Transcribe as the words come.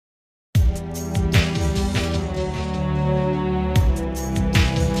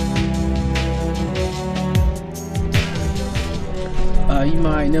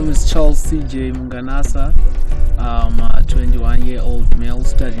My name is Charles CJ Munganasa. I'm a 21-year-old male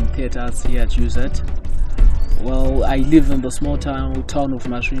studying theatres here at UZ. Well, I live in the small town of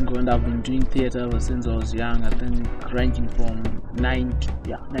Masvingo, and I've been doing theatre ever since I was young. I think ranging from 9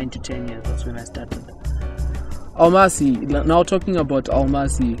 to 10 years. That's when I started. Almasi. Now talking about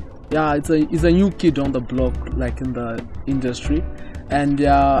Almasi, it's a new kid on the block, like in the industry. And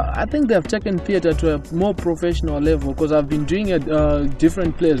I think they've taken theatre to a more professional level, because I've been doing it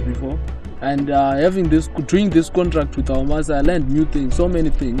different plays before, and doing this contract with Almasi, I learned new things, so many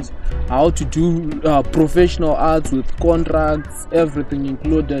things, how to do professional arts with contracts, everything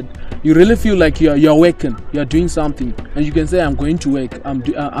included. You really feel like you're working, you're doing something, and you can say, I'm going to work,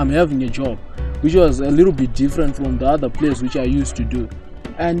 I'm having a job, which was a little bit different from the other plays which I used to do.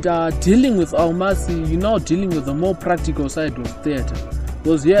 And dealing with Almasi, you're now dealing with the more practical side of theatre.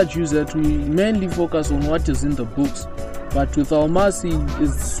 Because here at UZ, we mainly focus on what is in the books. But with Almasi,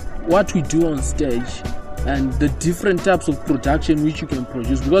 it's what we do on stage and the different types of production which you can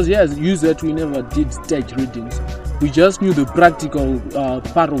produce. Because here at UZ, we never did stage readings. We just knew the practical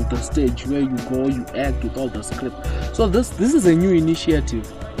part of the stage, where you go, you act with all the script. So this is a new initiative,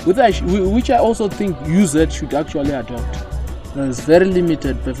 which I also think UZ should actually adopt. There's very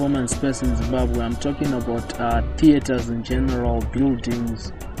limited performance space in Zimbabwe. I'm talking about theatres in general,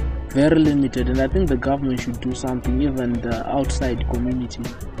 buildings, very limited. And I think the government should do something, even the outside community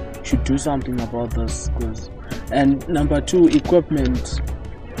should do something about this. And number two, equipment.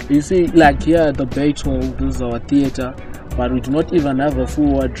 You see, like here at the Bait Hall, this is our theatre, but we do not even have a full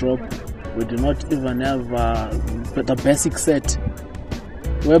wardrobe. We do not even have the basic set,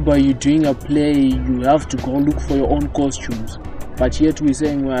 whereby you're doing a play, you have to go look for your own costumes. But yet we're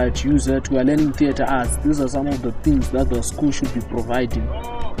saying we're at UZ, we're learning theatre arts. These are some of the things that the school should be providing,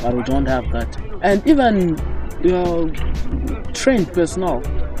 but we don't have that. And even trained personnel,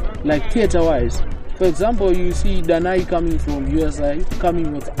 like theatre-wise. For example, you see Danai coming from USA,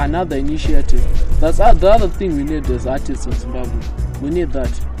 coming with another initiative. That's the other thing we need as artists in Zimbabwe. We need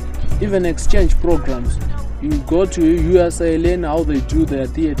that. Even exchange programs. You go to USA, learn how they do their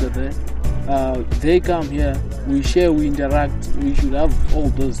theatre there. They come here, we share, we interact. We should have all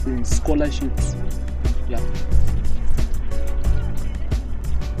those things, scholarships. Yeah.